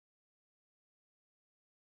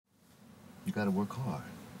you gotta work hard.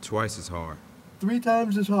 Twice as hard. 3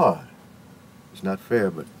 times as hard. It's not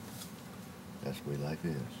fair, but that's the way life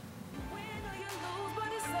is.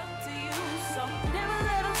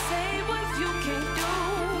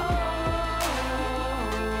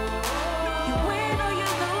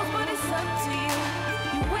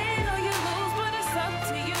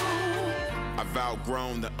 I've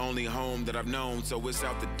outgrown the only home that I've known, so it's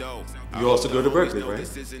out the door. You also go to Berkeley, right?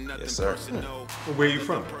 Yes, sir. Where are you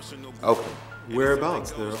from? Oakland.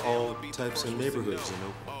 Whereabouts? There are all types of neighborhoods in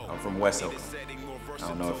Oakland. I'm from West Oakland. I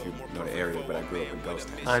don't know if you know the area, but I grew up in Ghost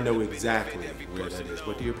Town. I know exactly where that is.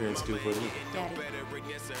 What do your parents do for a living? Daddy.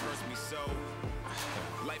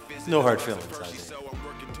 No hard feelings, Isaiah.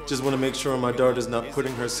 Just want to make sure my daughter's not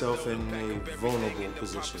putting herself in a vulnerable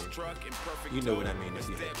position. You know what I mean if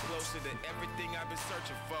you have kids.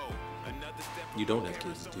 You don't have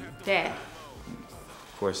kids, do you? Dad,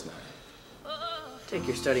 Of course not. take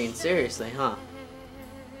your studying seriously, huh?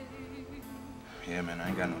 Yeah, man, I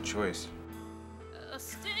ain't got no choice.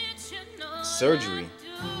 Surgery?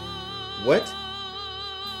 What?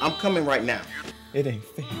 I'm coming right now. It ain't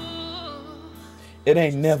fair. It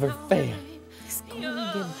ain't never fair. It's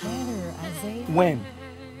gonna get better, Isaiah. When?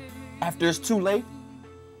 After it's too late?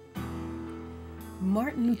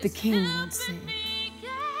 Martin Luther King once said,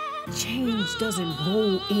 change doesn't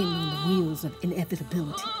roll in on the wheels of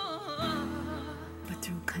inevitability, but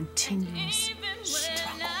through continuous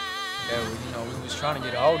struggle. Yeah, well, you know, we was trying to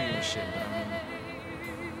get all you and shit, but I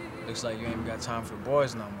mean, looks like you ain't got time for the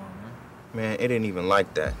boys no more, man. Man, it ain't even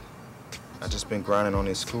like that. I just been grinding on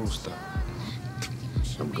this school stuff.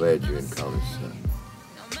 I'm glad you're in college, son.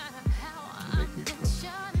 You make me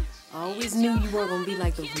proud. I always knew you weren't gonna be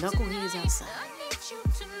like those knuckleheads outside.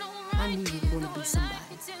 I knew you were gonna be somebody.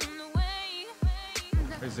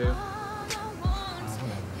 Hey, Zell.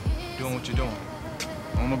 Doing what you're doing.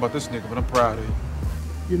 I don't know about this nigga, but I'm proud of you.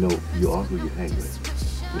 You know, you are who you hang with.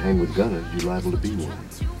 You hang with gunners, you're liable to be one.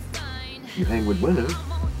 You hang with winners,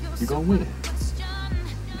 you're gonna win.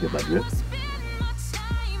 You get my drift?